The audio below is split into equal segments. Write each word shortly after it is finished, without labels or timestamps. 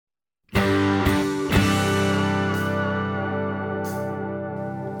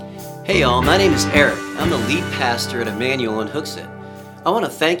Hey y'all, my name is Eric. I'm the lead pastor at Emmanuel in Hooksett. I want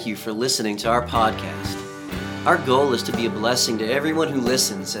to thank you for listening to our podcast. Our goal is to be a blessing to everyone who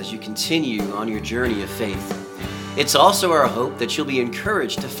listens as you continue on your journey of faith. It's also our hope that you'll be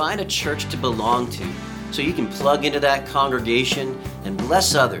encouraged to find a church to belong to so you can plug into that congregation and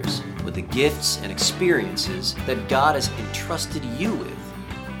bless others with the gifts and experiences that God has entrusted you with.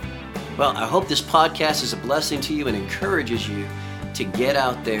 Well, I hope this podcast is a blessing to you and encourages you to get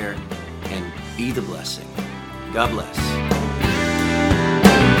out there and be the blessing. God bless.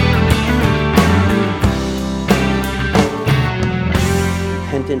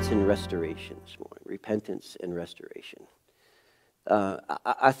 Repentance and restoration this morning. Repentance and restoration.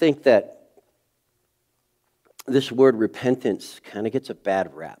 I think that this word repentance kind of gets a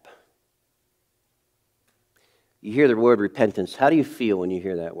bad rap. You hear the word repentance. How do you feel when you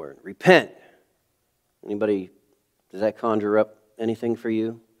hear that word? Repent. Anybody, does that conjure up anything for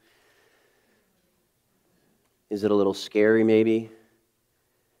you? Is it a little scary maybe?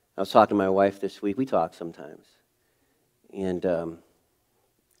 I was talking to my wife this week. We talk sometimes. And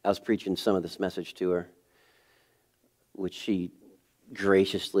I was preaching some of this message to her, which she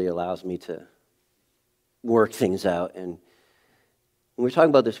graciously allows me to work things out. And we're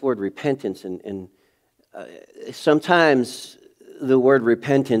talking about this word repentance, and sometimes the word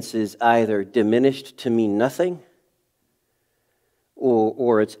repentance is either diminished to mean nothing,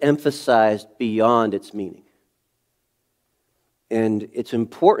 or it's emphasized beyond its meaning. And it's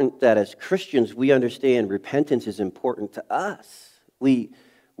important that as Christians we understand repentance is important to us. We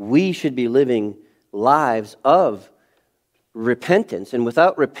should be living lives of repentance. And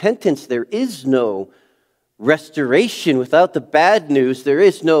without repentance, there is no restoration. Without the bad news,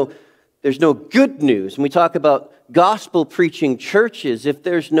 there's no good news. When we talk about gospel preaching churches, if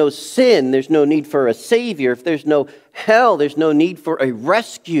there's no sin, there's no need for a savior. If there's no hell, there's no need for a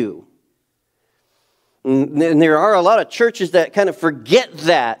rescue. And there are a lot of churches that kind of forget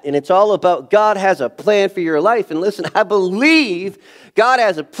that, and it's all about God has a plan for your life. And listen, I believe God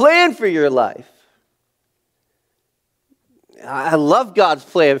has a plan for your life. I love God's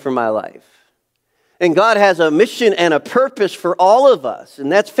plan for my life. And God has a mission and a purpose for all of us,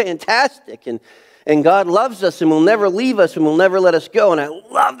 and that's fantastic. And God loves us and will never leave us and will never let us go. And I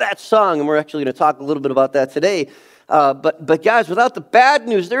love that song, and we're actually going to talk a little bit about that today. But guys, without the bad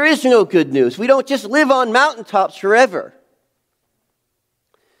news, there is no good news. We don't just live on mountaintops forever.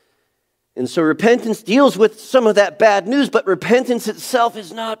 And so repentance deals with some of that bad news, but repentance itself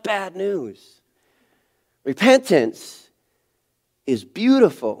is not bad news. Repentance is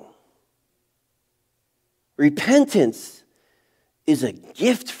beautiful. Repentance is a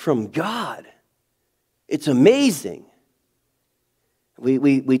gift from God. It's amazing.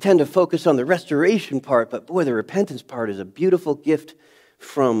 We tend to focus on the restoration part, but boy, the repentance part is a beautiful gift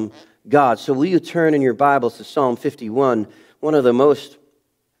from God. So will you turn in your Bibles to Psalm 51, one of the most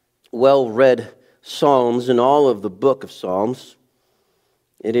well-read psalms in all of the book of Psalms.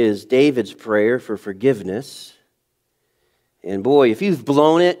 It is David's prayer for forgiveness. And boy, if you've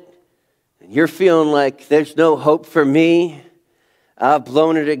blown it, and you're feeling like there's no hope for me, I've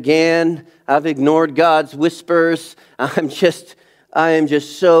blown it again, I've ignored God's whispers, I am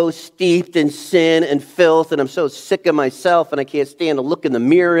just so steeped in sin and filth, and I'm so sick of myself, and I can't stand to look in the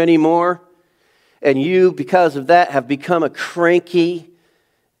mirror anymore. And you, because of that, have become a cranky,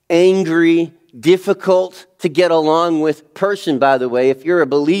 angry, difficult to get along with person, by the way. If you're a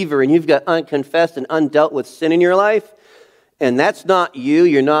believer and you've got unconfessed and undealt with sin in your life, and that's not you,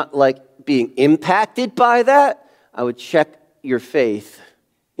 you're not like being impacted by that, I would check your faith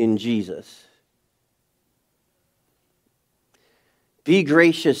in Jesus. Be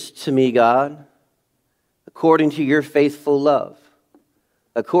gracious to me, God, according to your faithful love,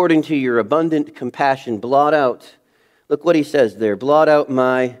 according to your abundant compassion. Blot out, look what he says there, blot out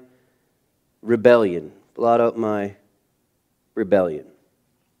my rebellion. Blot out my rebellion.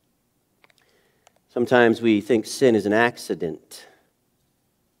 Sometimes we think sin is an accident.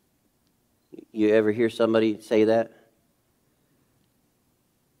 You ever hear somebody say that?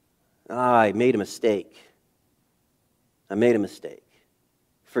 I made a mistake. I made a mistake.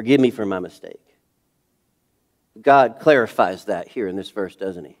 Forgive me for my mistake. God clarifies that here in this verse,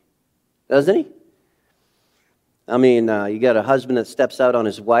 doesn't he? Doesn't he? I mean, you got a husband that steps out on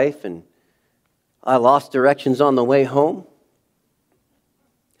his wife, and I lost directions on the way home.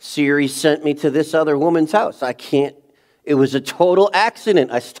 Siri sent me to this other woman's house. It was a total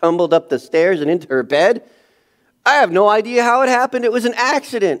accident. I stumbled up the stairs and into her bed. I have no idea how it happened. It was an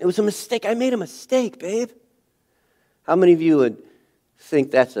accident. It was a mistake. I made a mistake, babe. How many of you would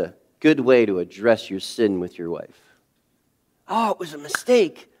think that's a good way to address your sin with your wife? Oh, it was a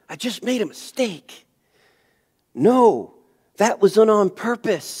mistake. I just made a mistake. No, that was done on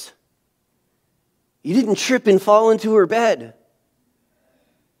purpose. You didn't trip and fall into her bed.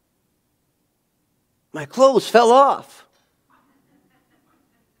 My clothes fell off.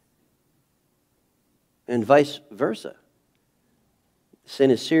 And vice versa.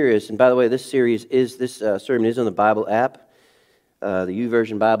 Sin is serious. And by the way, this sermon is on the Bible app, the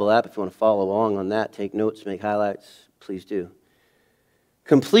YouVersion Bible app. If you want to follow along on that, take notes, make highlights, please do.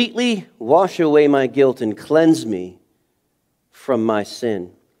 Completely wash away my guilt and cleanse me from my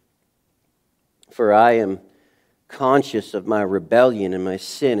sin. For I am conscious of my rebellion, and my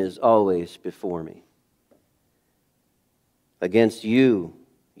sin is always before me. Against you,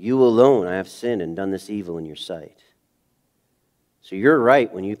 you alone, I have sinned and done this evil in your sight. So you're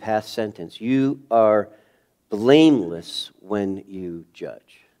right when you pass sentence. You are blameless when you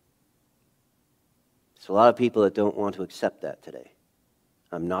judge. There's a lot of people that don't want to accept that today.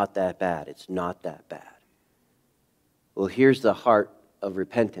 I'm not that bad. It's not that bad. Well, here's the heart of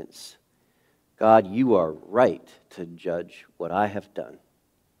repentance. God, you are right to judge what I have done.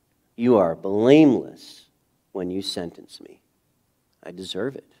 You are blameless when you sentence me. I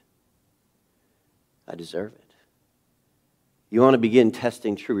deserve it. I deserve it. You want to begin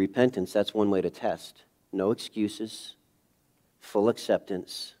testing true repentance? That's one way to test. No excuses, full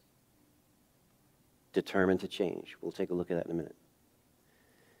acceptance, determined to change. We'll take a look at that in a minute.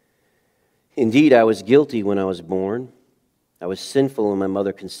 Indeed, I was guilty when I was born. I was sinful when my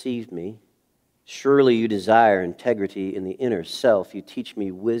mother conceived me. Surely you desire integrity in the inner self. You teach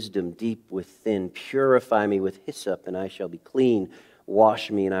me wisdom deep within. Purify me with hyssop, and I shall be clean. Wash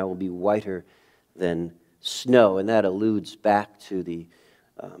me, and I will be whiter than snow. And that alludes back to the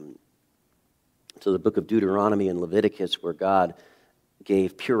book of Deuteronomy and Leviticus, where God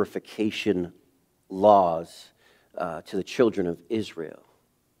gave purification laws to the children of Israel.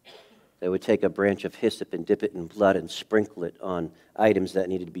 They would take a branch of hyssop and dip it in blood and sprinkle it on items that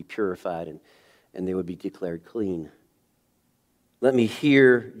needed to be purified, and they would be declared clean. Let me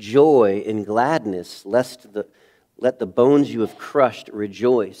hear joy and gladness, let the bones you have crushed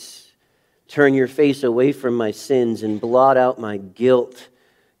rejoice. Turn your face away from my sins and blot out my guilt.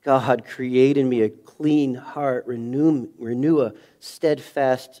 God, create in me a clean heart, renew a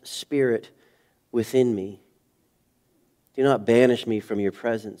steadfast spirit within me. Do not banish me from your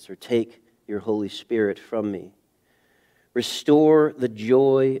presence or take your Holy Spirit from me. Restore the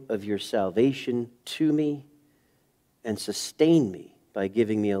joy of your salvation to me and sustain me by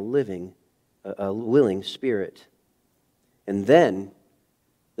giving me a willing spirit. And then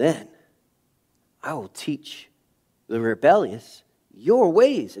I will teach the rebellious your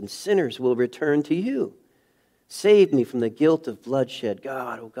ways, and sinners will return to you. Save me from the guilt of bloodshed.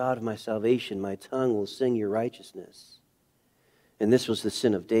 God, O God of my salvation, my tongue will sing your righteousness. And this was the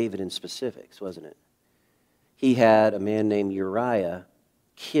sin of David in specifics, wasn't it? He had a man named Uriah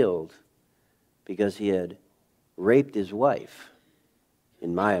killed because he had raped his wife.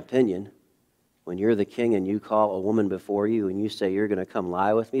 In my opinion, when you're the king and you call a woman before you and you say, you're going to come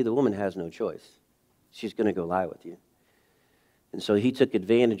lie with me, the woman has no choice. She's going to go lie with you. And so he took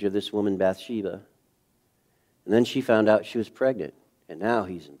advantage of this woman, Bathsheba. And then she found out she was pregnant. And now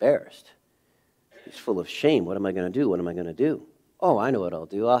he's embarrassed. He's full of shame. What am I going to do? What am I going to do? Oh, I know what I'll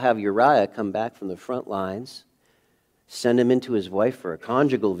do. I'll have Uriah come back from the front lines, send him into his wife for a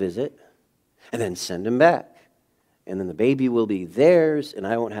conjugal visit, and then send him back. And then the baby will be theirs, and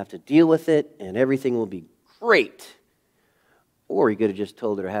I won't have to deal with it, and everything will be great. Or he could have just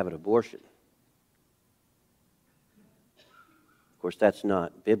told her to have an abortion. Of course, that's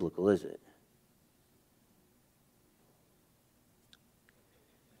not biblical, is it?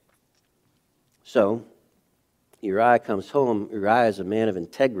 So, Uriah comes home. Uriah is a man of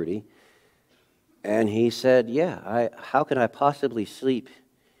integrity. And he said, how can I possibly sleep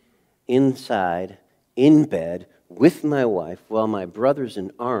inside, in bed, with my wife, while my brothers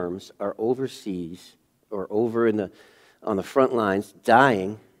in arms are overseas or over on the front lines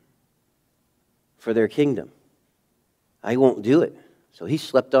dying for their kingdom? I won't do it. So he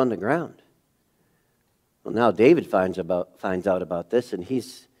slept on the ground. Well, now David finds out about this, and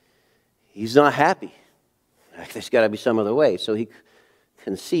he's not happy. There's got to be some other way. So he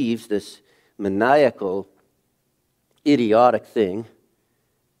conceives this maniacal, idiotic thing,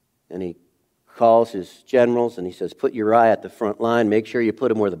 and he calls his generals, and he says, put Uriah at the front line. Make sure you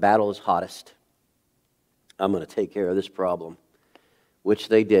put him where the battle is hottest. I'm going to take care of this problem, which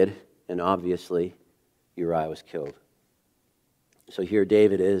they did, and obviously Uriah was killed. So here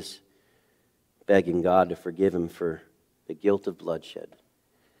David is begging God to forgive him for the guilt of bloodshed.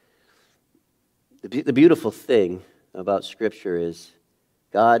 The beautiful thing about Scripture is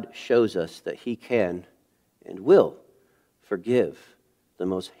God shows us that he can and will forgive the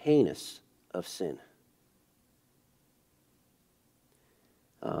most heinous of sin.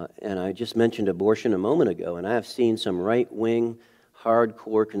 And I just mentioned abortion a moment ago, and I have seen some right-wing,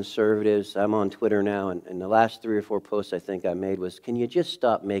 hardcore conservatives. I'm on Twitter now, and the last 3 or 4 posts I think I made was, can you just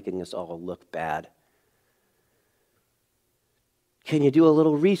stop making us all look bad? Can you do a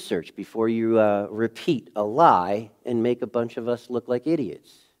little research before you repeat a lie and make a bunch of us look like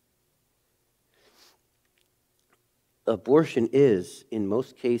idiots? Abortion is, in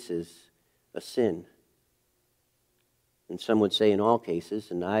most cases, a sin. And some would say in all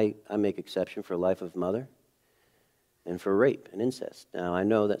cases, and I make exception for life of mother and for rape and incest. Now, I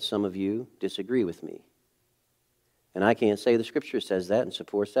know that some of you disagree with me. And I can't say the Scripture says that and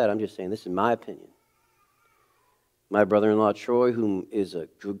supports that. I'm just saying this is my opinion. My brother-in-law, Troy, whom is a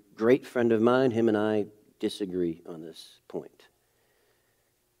great friend of mine, him and I disagree on this point.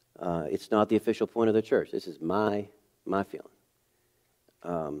 It's not the official point of the church. This is my feeling.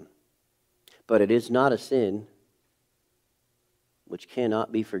 But it is not a sin which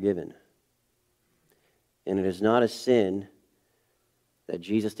cannot be forgiven. And it is not a sin that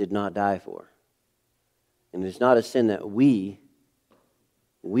Jesus did not die for. And it is not a sin that we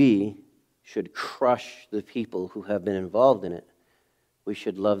should crush the people who have been involved in it. We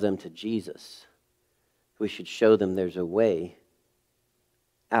should love them to Jesus. We should show them there's a way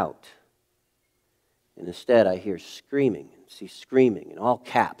out. And instead I hear screaming in all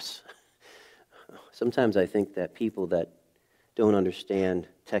caps. Sometimes I think that people that don't understand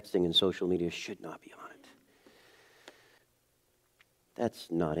texting and social media should not be on it. That's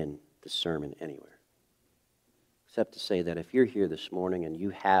not in the sermon anywhere. Except to say that if you're here this morning and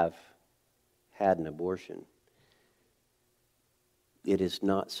you have had an abortion, it is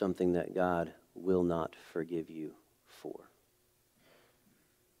not something that God will not forgive you for.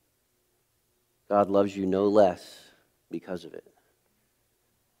 God loves you no less because of it.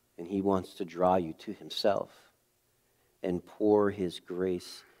 And he wants to draw you to himself and pour his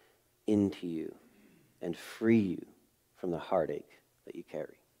grace into you and free you from the heartache that you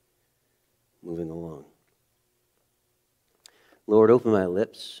carry. Moving along. Lord, open my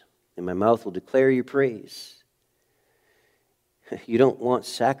lips, and my mouth will declare your praise. You don't want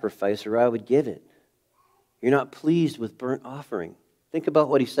sacrifice, or I would give it. You're not pleased with burnt offering. Think about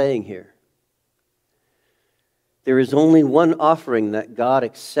what he's saying here. There is only one offering that God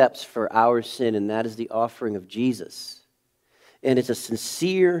accepts for our sin, and that is the offering of Jesus. And it's a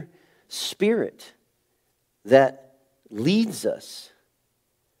sincere spirit that leads us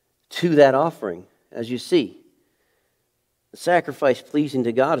to that offering, as you see. The sacrifice pleasing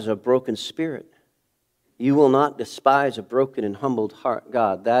to God is a broken spirit. You will not despise a broken and humbled heart,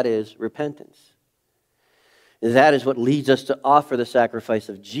 God. That is repentance. That is what leads us to offer the sacrifice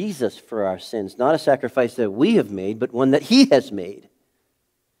of Jesus for our sins. Not a sacrifice that we have made, but one that he has made.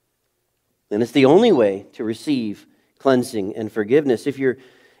 And it's the only way to receive cleansing and forgiveness. If you're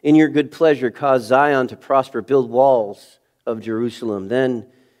in your good pleasure, cause Zion to prosper, build walls of Jerusalem, then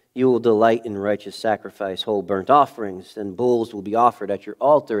you will delight in righteous sacrifice, whole burnt offerings, and bulls will be offered at your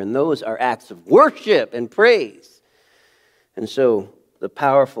altar, and those are acts of worship and praise. And so the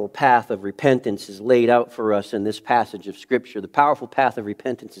powerful path of repentance is laid out for us in this passage of Scripture. The powerful path of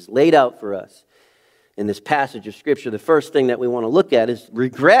repentance is laid out for us in this passage of Scripture. The first thing that we want to look at is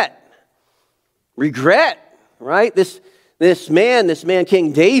regret. Regret. Right? This man,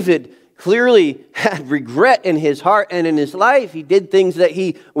 King David, clearly had regret in his heart and in his life. He did things that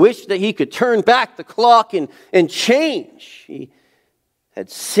he wished that he could turn back the clock and change. He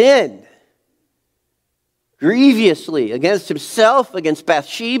had sinned grievously against himself, against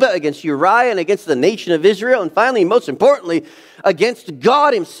Bathsheba, against Uriah, and against the nation of Israel. And finally, most importantly, against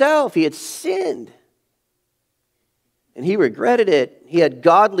God himself. He had sinned. And he regretted it. He had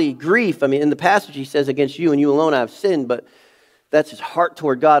godly grief. I mean, in the passage he says, against you and you alone I have sinned. But that's his heart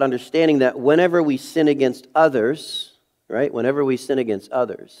toward God, understanding that whenever we sin against others, right? Whenever we sin against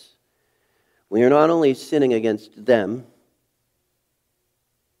others, we are not only sinning against them,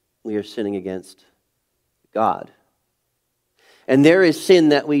 we are sinning against God. And there is sin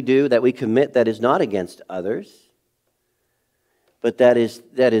that we do, that we commit, that is not against others, but that is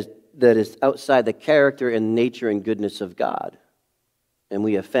outside the character and nature and goodness of God. And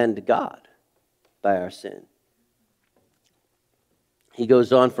we offend God by our sin. He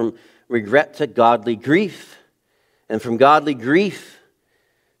goes on from regret to godly grief, and from godly grief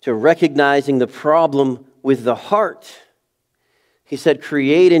to recognizing the problem with the heart. He said,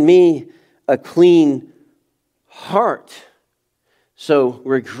 create in me a clean heart. So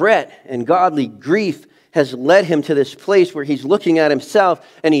regret and godly grief has led him to this place where he's looking at himself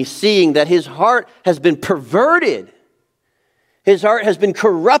and he's seeing that his heart has been perverted. His heart has been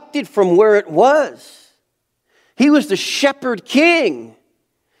corrupted from where it was. He was the shepherd king.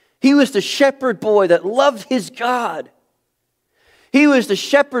 He was the shepherd boy that loved his God. He was the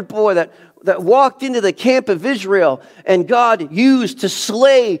shepherd boy that walked into the camp of Israel and God used to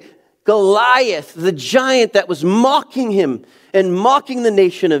slay Goliath, the giant that was mocking him and mocking the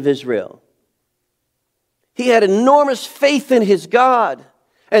nation of Israel. He had enormous faith in his God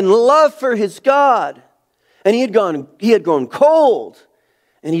and love for his God. And he had grown cold.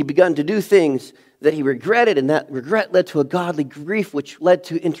 And he'd begun to do things that he regretted, and that regret led to a godly grief, which led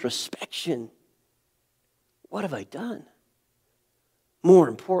to introspection. What have I done? More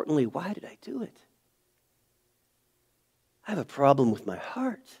importantly, why did I do it? I have a problem with my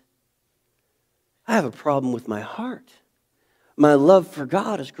heart. I have a problem with my heart. My love for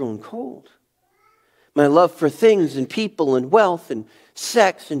God has grown cold. My love for things and people and wealth and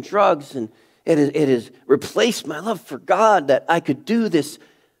sex and drugs, and it has replaced my love for God, that I could do this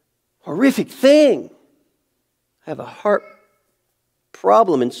horrific thing. I have a heart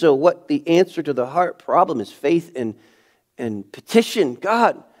problem. And so what the answer to the heart problem is faith and petition.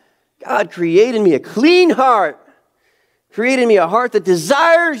 God created me a clean heart. Created me a heart that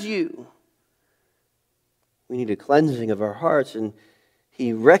desires you. We need a cleansing of our hearts. And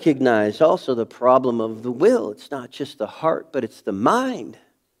he recognized also the problem of the will. It's not just the heart, but it's the mind.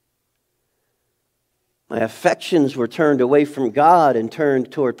 My affections were turned away from God and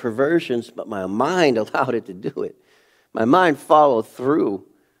turned toward perversions, but my mind allowed it to do it. My mind followed through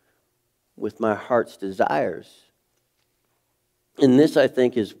with my heart's desires. And this, I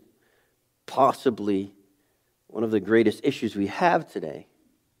think, is possibly one of the greatest issues we have today,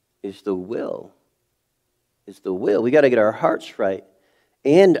 is the will. Is the will. We got to get our hearts right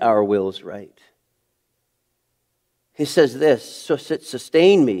and our wills right. He says this, so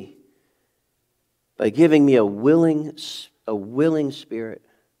sustain me by giving me a willing spirit.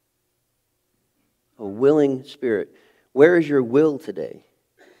 A willing spirit. Where is your will today?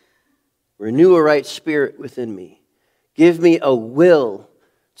 Renew a right spirit within me. Give me a will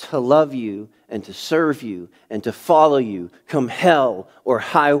to love you and to serve you and to follow you, come hell or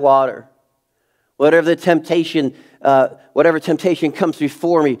high water. Whatever temptation comes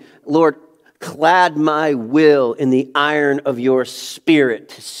before me, Lord, clad my will in the iron of your spirit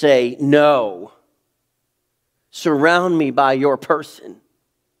to say no. Surround me by your person.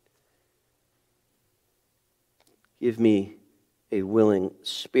 Give me a willing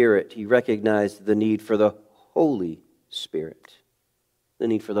spirit. He recognized the need for the Holy Spirit. The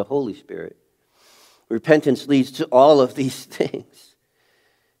need for the Holy Spirit. Repentance leads to all of these things.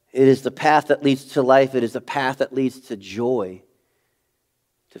 It is the path that leads to life. It is the path that leads to joy,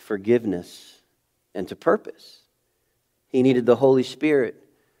 to forgiveness, and to purpose. He needed the Holy Spirit.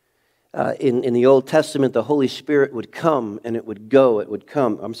 In the Old Testament, the Holy Spirit would come and it would go. He would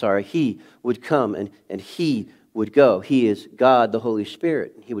come and he would go. He is God, the Holy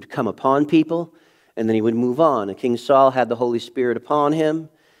Spirit. He would come upon people and then he would move on. And King Saul had the Holy Spirit upon him.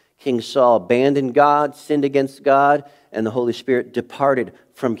 King Saul abandoned God, sinned against God, and the Holy Spirit departed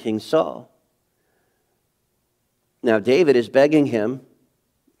from King Saul. Now David is begging him,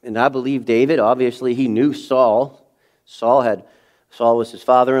 and I believe David, obviously he knew Saul. Saul was his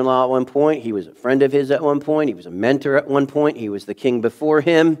father-in-law at one point. He was a friend of his at one point. He was a mentor at one point. He was the king before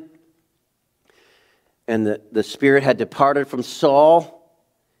him. And the Spirit had departed from Saul.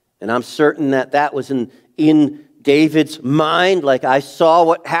 And I'm certain that was in David's mind, like, I saw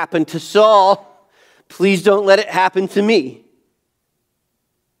what happened to Saul. Please don't let it happen to me.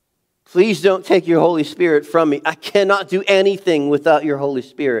 Please don't take your Holy Spirit from me. I cannot do anything without your Holy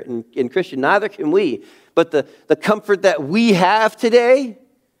Spirit. And Christian, neither can we. But the comfort that we have today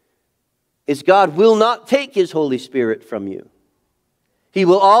is God will not take his Holy Spirit from you. He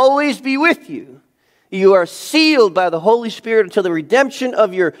will always be with you. You are sealed by the Holy Spirit until the redemption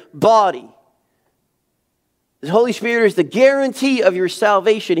of your body. The Holy Spirit is the guarantee of your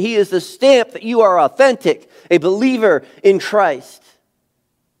salvation. He is the stamp that you are authentic, a believer in Christ.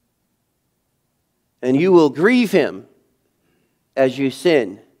 And you will grieve him as you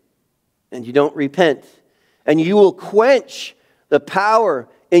sin and you don't repent. And you will quench the power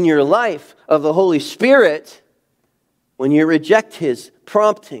in your life of the Holy Spirit when you reject his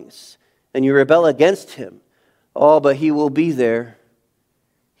promptings and you rebel against him. Oh, but he will be there.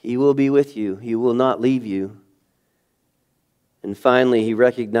 He will be with you. He will not leave you. And finally, he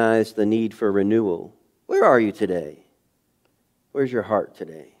recognized the need for renewal. Where are you today? Where's your heart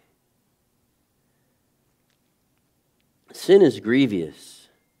today? Sin is grievous.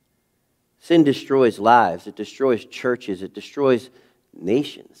 Sin destroys lives. It destroys churches. It destroys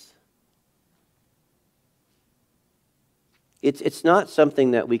nations. It's not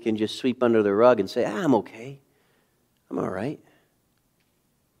something that we can just sweep under the rug and say, I'm okay. I'm all right.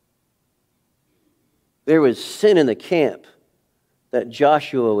 There was sin in the camp that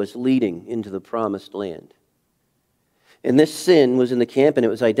Joshua was leading into the promised land. And this sin was in the camp, and it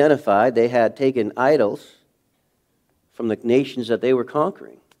was identified. They had taken idols from the nations that they were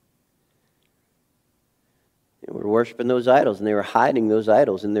conquering. They were worshiping those idols, and they were hiding those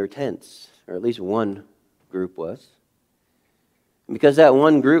idols in their tents, or at least one group was. And because that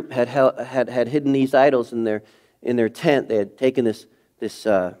one group had hidden these idols in their tent, they had taken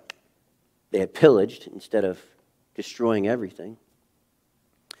they had pillaged instead of destroying everything.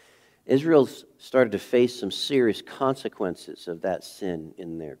 Israel started to face some serious consequences of that sin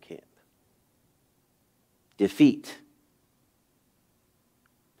in their camp. Defeat.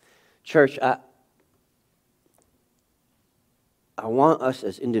 Church, I want us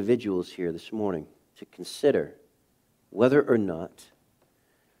as individuals here this morning to consider whether or not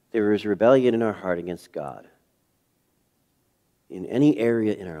there is rebellion in our heart against God in any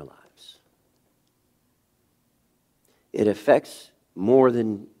area in our lives. It affects more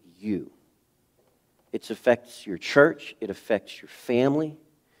than you. It affects your church, it affects your family,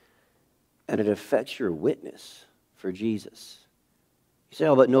 and it affects your witness for Jesus. You say,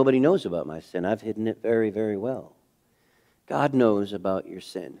 oh, but nobody knows about my sin. I've hidden it very, very well. God knows about your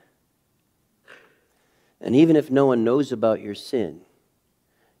sin. And even if no one knows about your sin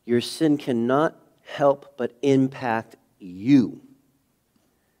cannot help but impact you.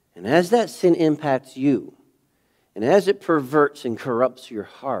 And as that sin impacts you, and as it perverts and corrupts your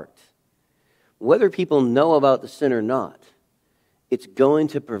heart, whether people know about the sin or not, it's going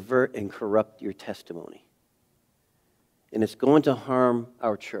to pervert and corrupt your testimony. And it's going to harm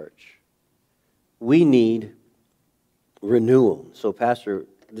our church. We need renewal. So, Pastor,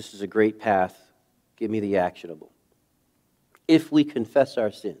 this is a great path. Give me the actionable. If we confess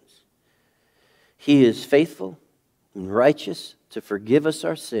our sins, He is faithful and righteous to forgive us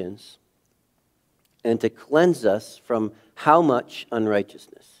our sins and to cleanse us from how much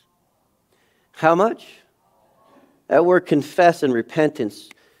unrighteousness? How much? That word confess and repentance,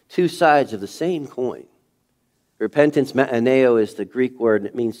 two sides of the same coin. Repentance, metaneo, is the Greek word, and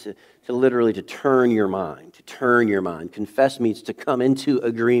it means to literally to turn your mind, to turn your mind. Confess means to come into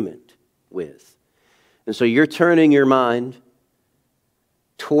agreement with. And so you're turning your mind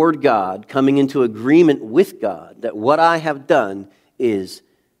toward God, coming into agreement with God, that what I have done is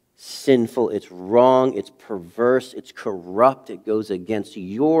sinful, it's wrong, it's perverse, it's corrupt, it goes against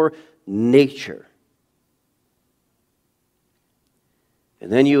your nature.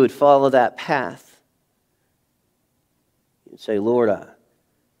 And then you would follow that path. You'd say, Lord,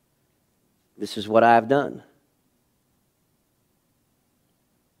 this is what I've done.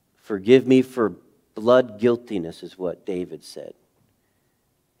 Forgive me for blood guiltiness, is what David said.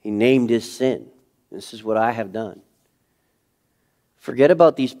 He named his sin. This is what I have done. Forget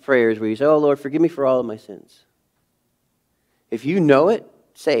about these prayers where you say, oh, Lord, forgive me for all of my sins. If you know it,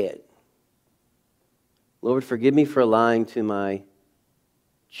 say it. Lord, forgive me for lying to my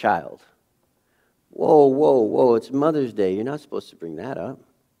child. Whoa, whoa, whoa, it's Mother's Day. You're not supposed to bring that up.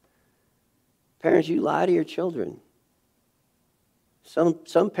 Parents, you lie to your children.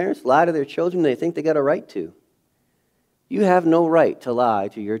 Some parents lie to their children they think they got a right to. You have no right to lie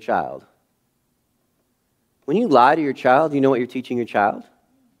to your child. When you lie to your child, you know what you're teaching your child?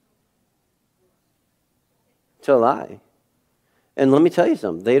 To lie. And let me tell you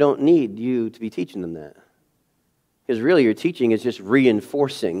something. They don't need you to be teaching them that. Because really your teaching is just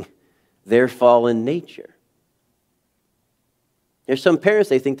reinforcing their fallen nature. There's some parents,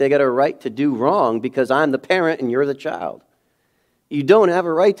 they think they got a right to do wrong because I'm the parent and you're the child. You don't have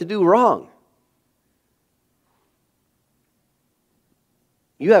a right to do wrong.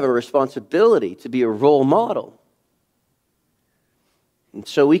 You have a responsibility to be a role model. And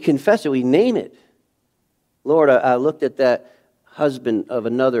so we confess it, we name it. Lord, I looked at that husband of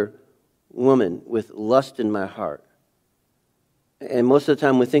another woman with lust in my heart. And most of the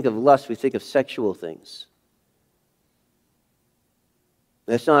time we think of lust, we think of sexual things.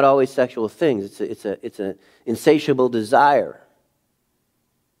 That's not always sexual things. It's an insatiable desire.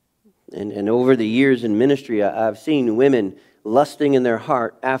 And over the years in ministry, I've seen women lusting in their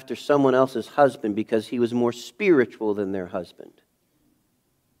heart after someone else's husband because he was more spiritual than their husband.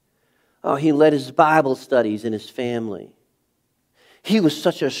 Oh, he led his Bible studies in his family. He was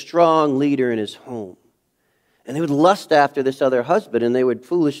such a strong leader in his home. And they would lust after this other husband, and they would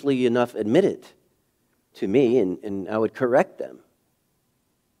foolishly enough admit it to me, and I would correct them.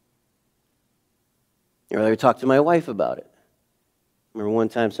 I'd rather talk to my wife about it. I remember one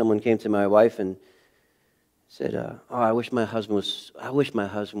time someone came to my wife and said, I wish my husband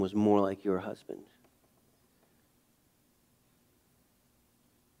was more like your husband.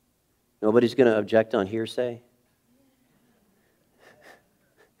 Nobody's going to object on hearsay?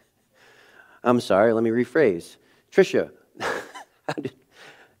 I'm sorry, let me rephrase. Tricia,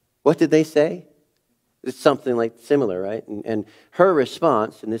 what did they say? It's something like similar, right? And her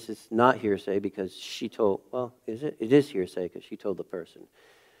response, and this is not hearsay because she told, well, is it? It is hearsay because she told the person,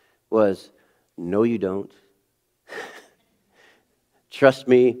 was, no, you don't. Trust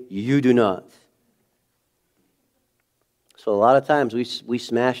me, you do not. So a lot of times we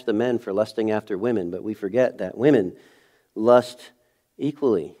smash the men for lusting after women, but we forget that women lust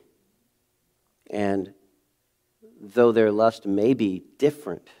equally. And though their lust may be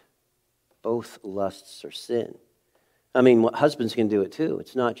different, both lusts are sin. I mean, husbands can do it too.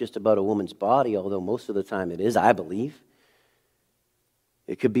 It's not just about a woman's body, although most of the time it is, I believe.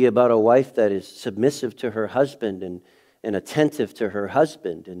 It could be about a wife that is submissive to her husband and attentive to her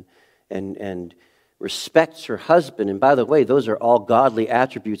husband and respects her husband. And by the way, those are all godly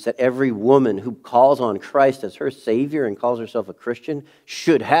attributes that every woman who calls on Christ as her Savior and calls herself a Christian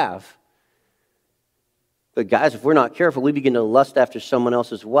should have. But guys, if we're not careful, we begin to lust after someone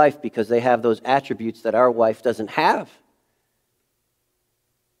else's wife because they have those attributes that our wife doesn't have.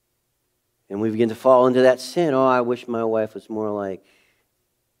 And we begin to fall into that sin. Oh, I wish my wife was more like...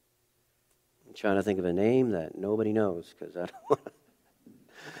 I'm trying to think of a name that nobody knows because I don't want to...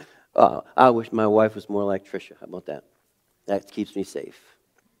 Oh, I wish my wife was more like Tricia. How about that? That keeps me safe.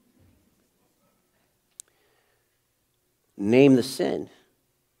 Name the sin.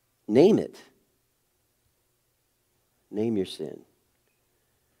 Name it. Name your sin.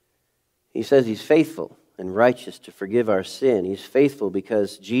 He says he's faithful and righteous to forgive our sin. He's faithful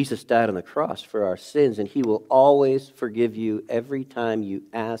because Jesus died on the cross for our sins, and he will always forgive you every time you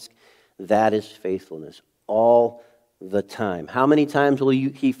ask. That is faithfulness. All the time. How many times will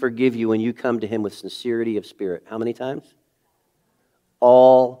he forgive you when you come to him with sincerity of spirit? How many times?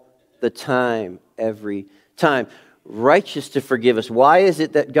 All the time. Every time. Righteous to forgive us. Why is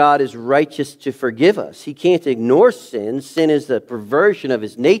it that God is righteous to forgive us? He can't ignore sin. Sin is the perversion of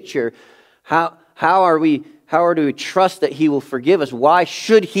his nature. How do we trust that he will forgive us? Why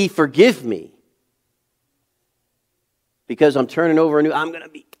should he forgive me? Because I'm turning over a new... I'm going to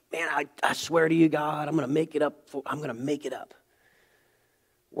be... Man, I swear to you, God, I'm going to make it up. I'm going to make it up.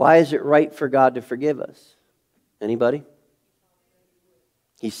 Why is it right for God to forgive us? Anybody?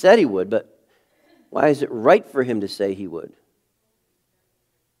 He said he would, but why is it right for him to say he would?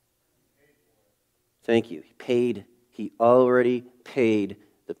 Thank you. He already paid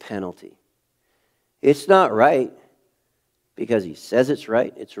the penalty. It's not right because he says it's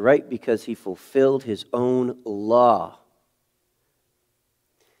right. It's right because he fulfilled his own law.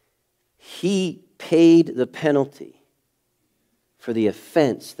 He paid the penalty for the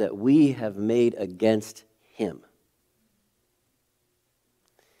offense that we have made against him.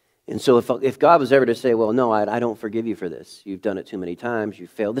 And so if God was ever to say, well, no, I don't forgive you for this. You've done it too many times. You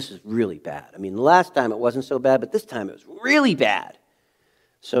failed. This is really bad. I mean, the last time it wasn't so bad, but this time it was really bad.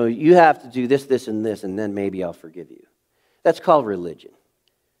 So you have to do this, this, and this, and then maybe I'll forgive you. That's called religion.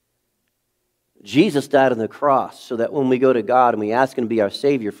 Jesus died on the cross so that when we go to God and we ask him to be our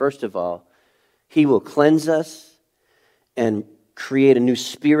Savior, first of all, he will cleanse us and create a new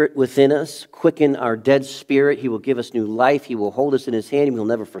spirit within us, quicken our dead spirit. He will give us new life. He will hold us in his hand. He will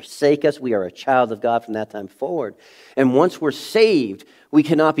never forsake us. We are a child of God from that time forward. And once we're saved, we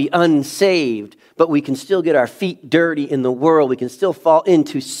cannot be unsaved, but we can still get our feet dirty in the world. We can still fall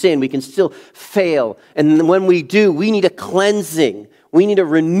into sin. We can still fail. And when we do, we need a cleansing. We need a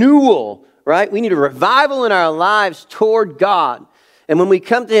renewal. Right? We need a revival in our lives toward God. And when we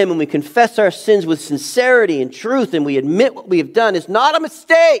come to him and we confess our sins with sincerity and truth and we admit what we have done is not a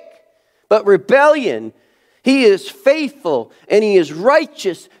mistake, but rebellion, he is faithful and he is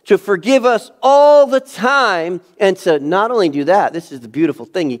righteous to forgive us all the time. And to not only do that, this is the beautiful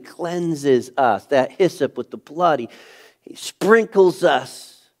thing, he cleanses us, that hyssop with the blood. He sprinkles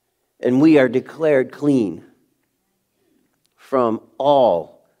us and we are declared clean from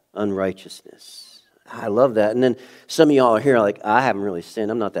all unrighteousness. I love that. And then some of y'all are here like, I haven't really sinned.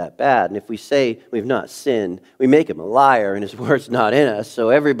 I'm not that bad. And if we say we've not sinned, we make him a liar and his word's not in us. So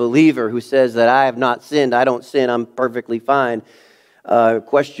every believer who says that I have not sinned, I don't sin, I'm perfectly fine,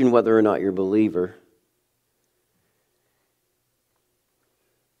 question whether or not you're a believer.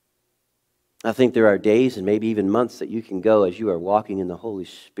 I think there are days and maybe even months that you can go as you are walking in the Holy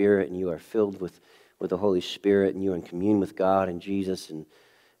Spirit and you are filled with the Holy Spirit and you're in commune with God and Jesus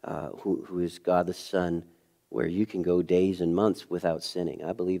who is God the Son, where you can go days and months without sinning.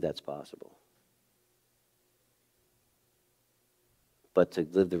 I believe that's possible. But to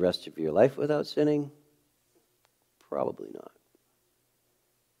live the rest of your life without sinning, probably not.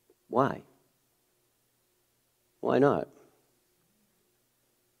 Why? Why not?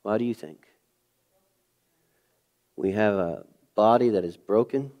 Why do you think? We have a body that is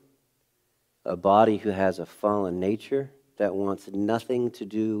broken, a body who has a fallen nature that wants nothing to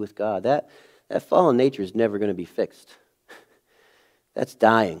do with God. That fallen nature is never going to be fixed. That's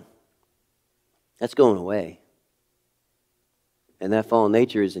dying. That's going away. And that fallen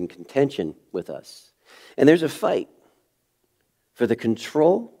nature is in contention with us. And there's a fight for the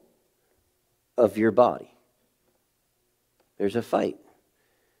control of your body. There's a fight.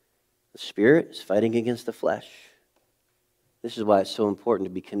 The spirit is fighting against the flesh. This is why it's so important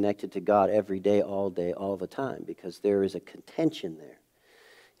to be connected to God every day, all the time, because there is a contention there.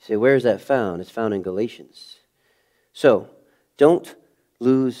 You say, where is that found? It's found in Galatians. So, don't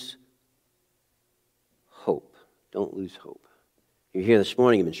lose hope. Don't lose hope. You're here this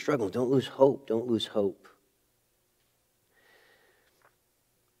morning, you've been struggling. Don't lose hope. Don't lose hope.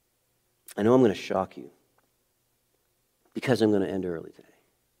 I know I'm going to shock you because I'm going to end early today.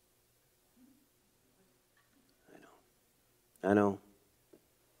 I know.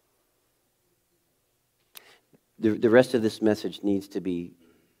 The rest of this message needs to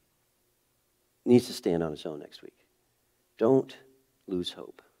stand on its own next week. Don't lose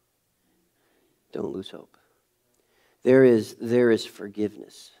hope. Don't lose hope. There is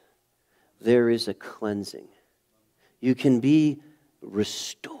forgiveness. There is a cleansing. You can be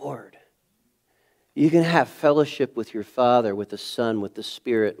restored. You can have fellowship with your Father, with the Son, with the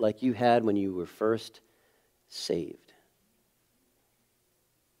Spirit, like you had when you were first saved.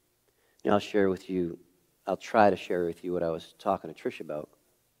 Now I'll try to share with you what I was talking to Trish about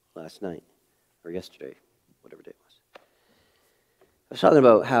last night, or yesterday, whatever day it was. I was talking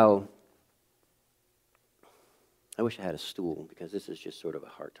about how I wish I had a stool, because this is just sort of a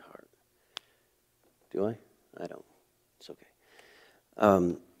heart-to-heart. Do I? I don't. It's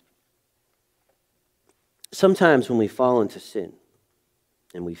okay. Sometimes when we fall into sin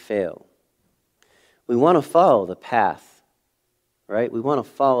and we fail, we want to follow the path, right? We want to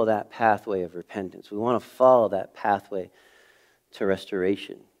follow that pathway of repentance. We want to follow that pathway to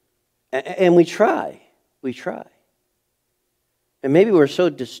restoration. And we try. We try. And maybe we're so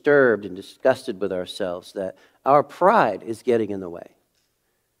disturbed and disgusted with ourselves that our pride is getting in the way.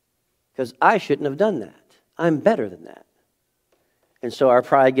 Because I shouldn't have done that. I'm better than that. And so our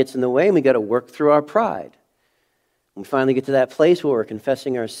pride gets in the way, and we got to work through our pride. We finally get to that place where we're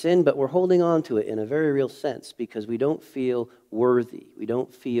confessing our sin, but we're holding on to it in a very real sense because we don't feel worthy. We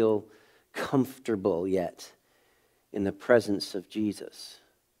don't feel comfortable yet in the presence of Jesus.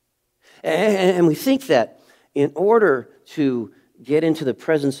 And we think that in order to get into the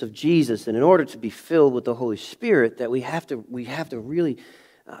presence of Jesus and in order to be filled with the Holy Spirit, that we have to really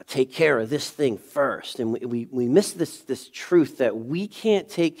take care of this thing first. And we miss this truth that we can't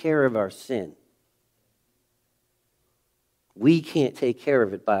take care of our sin. We can't take care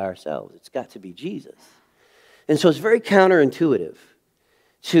of it by ourselves. It's got to be Jesus. And so it's very counterintuitive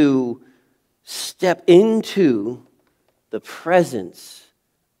to step into the presence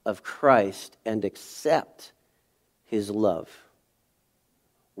of Christ and accept His love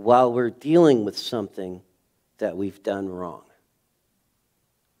while we're dealing with something that we've done wrong.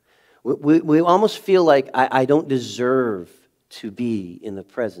 We almost feel like I don't deserve to be in the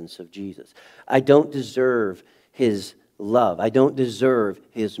presence of Jesus. I don't deserve His love. I don't deserve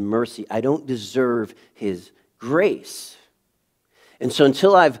His mercy. I don't deserve His grace. And so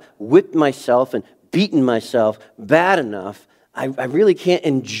until I've whipped myself and beaten myself bad enough, I really can't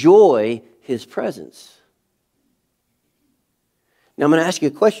enjoy His presence. Now I'm going to ask you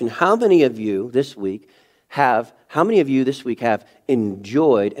a question. How many of you this week have enjoyed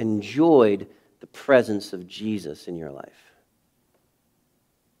the presence of Jesus in your life?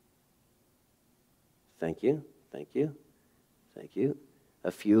 Thank you. Thank you. Thank you.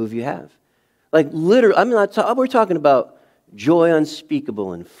 A few of you have. Like literally, we're talking about joy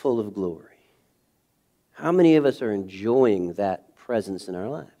unspeakable and full of glory. How many of us are enjoying that presence in our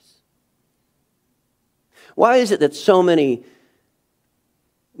lives? Why is it that so many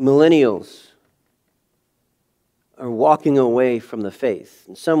millennials are walking away from the faith?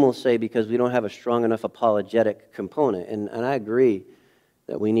 And some will say because we don't have a strong enough apologetic component. And I agree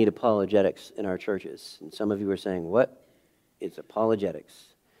that we need apologetics in our churches. And some of you are saying, what? It's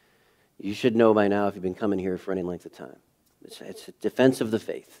apologetics. You should know by now if you've been coming here for any length of time. It's a defense of the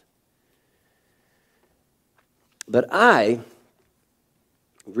faith. But I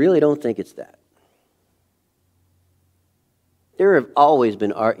Really don't think it's that. There have always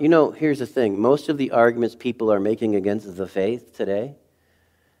been, here's the thing. Most of the arguments people are making against the faith today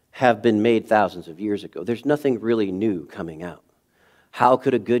have been made thousands of years ago. There's nothing really new coming out. How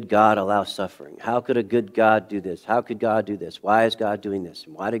could a good God allow suffering? How could a good God do this? How could God do this? Why is God doing this?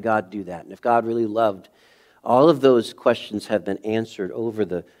 And why did God do that? And if God really loved, all of those questions have been answered over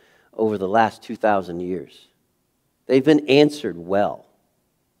the last 2,000 years. They've been answered well.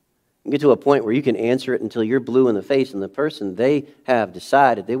 You get to a point where you can answer it until you're blue in the face, and the person they have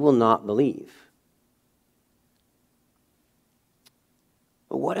decided they will not believe.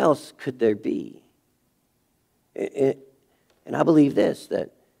 But what else could there be? And I believe this,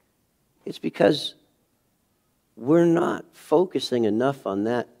 that it's because we're not focusing enough on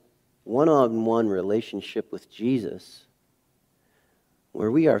that one-on-one relationship with Jesus,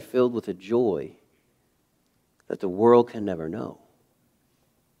 where we are filled with a joy that the world can never know.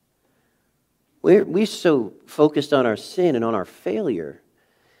 We're so focused on our sin and on our failure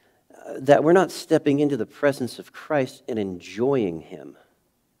that we're not stepping into the presence of Christ and enjoying Him.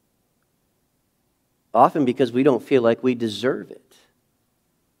 Often because we don't feel like we deserve it.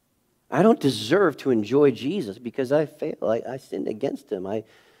 I don't deserve to enjoy Jesus because I failed. I sinned against Him. I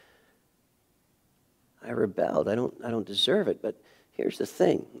rebelled. I don't deserve it. But here's the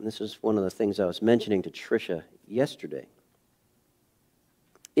thing. And this is one of the things I was mentioning to Tricia yesterday.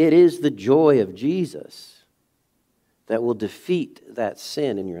 It is the joy of Jesus that will defeat that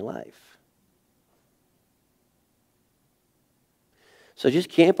sin in your life. So just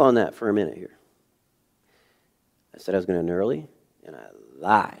camp on that for a minute here. I said I was going to end early, and I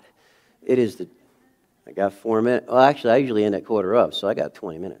lied. I got 4 minutes. Well, actually, I usually end at 1:15, so I got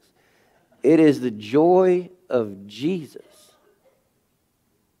 20 minutes. It is the joy of Jesus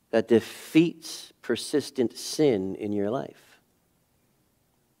that defeats persistent sin in your life.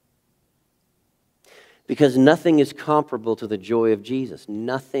 Because nothing is comparable to the joy of Jesus.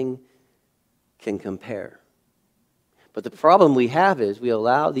 Nothing can compare. But the problem we have is we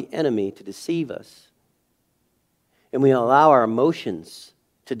allow the enemy to deceive us. And we allow our emotions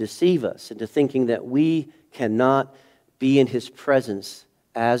to deceive us into thinking that we cannot be in His presence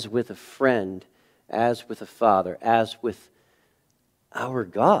as with a friend, as with a father, as with our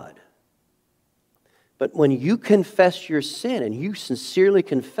God. But when you confess your sin, and you sincerely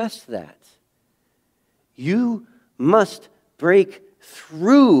confess that, you must break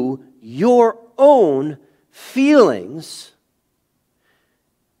through your own feelings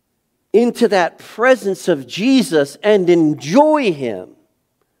into that presence of Jesus and enjoy Him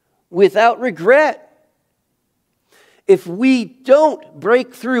without regret. If we don't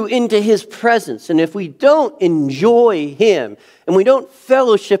break through into His presence, and if we don't enjoy Him, and we don't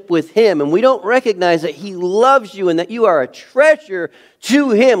fellowship with Him, and we don't recognize that He loves you and that you are a treasure to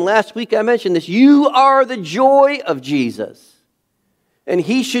Him. Last week I mentioned this. You are the joy of Jesus. And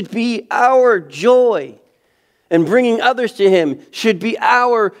He should be our joy. And bringing others to Him should be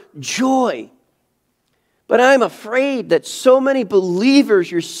our joy. But I'm afraid that so many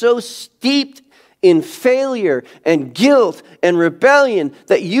believers, you're so steeped in failure and guilt and rebellion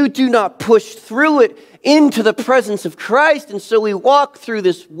that you do not push through it into the presence of Christ. And so we walk through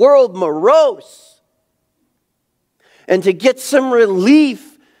this world morose. And to get some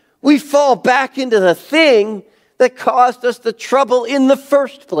relief, we fall back into the thing that caused us the trouble in the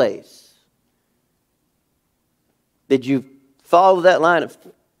first place. Did you follow that line of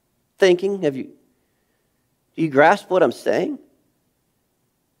thinking? Do you grasp what I'm saying?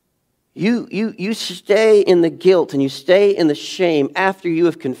 You stay in the guilt and you stay in the shame after you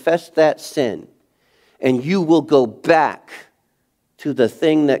have confessed that sin. And you will go back to the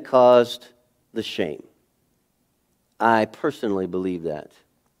thing that caused the shame. I personally believe that.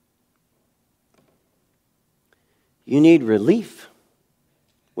 You need relief.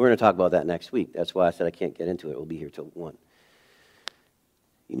 We're going to talk about that next week. That's why I said I can't get into it. We'll be here till 1.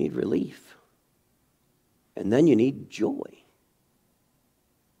 You need relief. And then you need joy.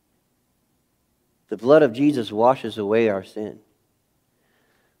 The blood of Jesus washes away our sin.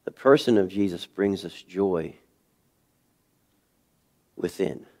 The person of Jesus brings us joy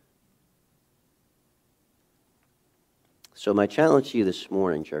within. So my challenge to you this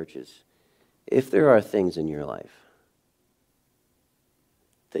morning, church, is if there are things in your life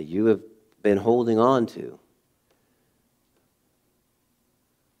that you have been holding on to,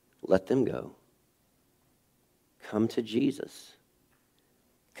 let them go. Come to Jesus.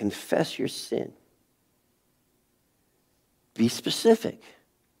 Confess your sin. Be specific,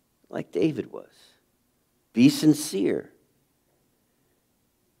 like David was. Be sincere.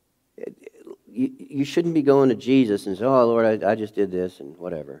 you shouldn't be going to Jesus and say, oh, Lord, I just did this and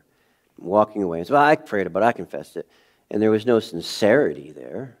whatever. Walking away and say, well, I prayed about it, I confessed it. And there was no sincerity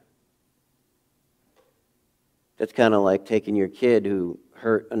there. That's kind of like taking your kid who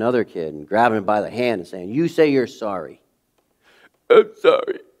hurt another kid and grabbing him by the hand and saying, you say you're sorry. I'm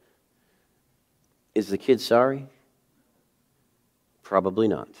sorry. Is the kid sorry? Probably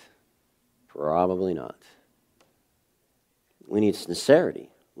not. Probably not. We need sincerity.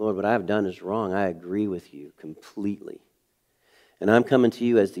 Lord, what I've done is wrong. I agree with you completely. And I'm coming to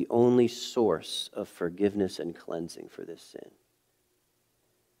you as the only source of forgiveness and cleansing for this sin.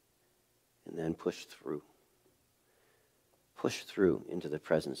 And then push through. Push through into the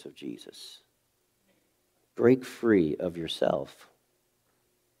presence of Jesus. Break free of yourself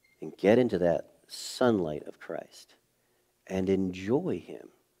and get into that sunlight of Christ and enjoy him.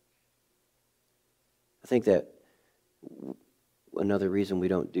 I think that another reason we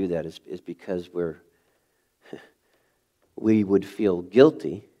don't do that is because we would feel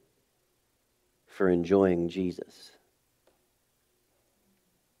guilty for enjoying Jesus.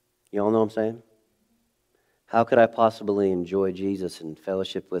 You all know what I'm saying? How could I possibly enjoy Jesus and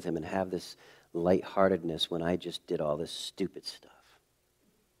fellowship with him and have this lightheartedness when I just did all this stupid stuff?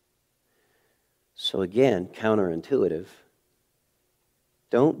 So again, counterintuitive.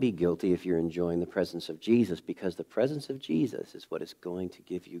 Don't be guilty if you're enjoying the presence of Jesus, because the presence of Jesus is what is going to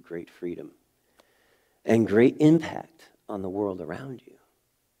give you great freedom and great impact on the world around you.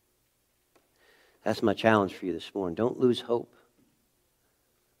 That's my challenge for you this morning. Don't lose hope.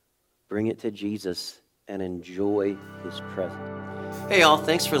 Bring it to Jesus and enjoy his presence. Hey all,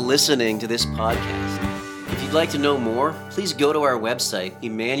 thanks for listening to this podcast. If you'd like to know more, please go to our website,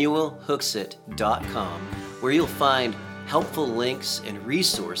 emmanuelhooksett.com, where you'll find helpful links and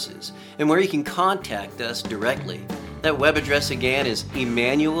resources, and where you can contact us directly. That web address again is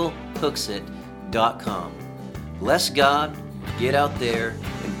emmanuelhooksett.com. Bless God, get out there,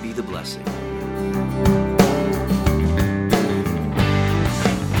 and be the blessing.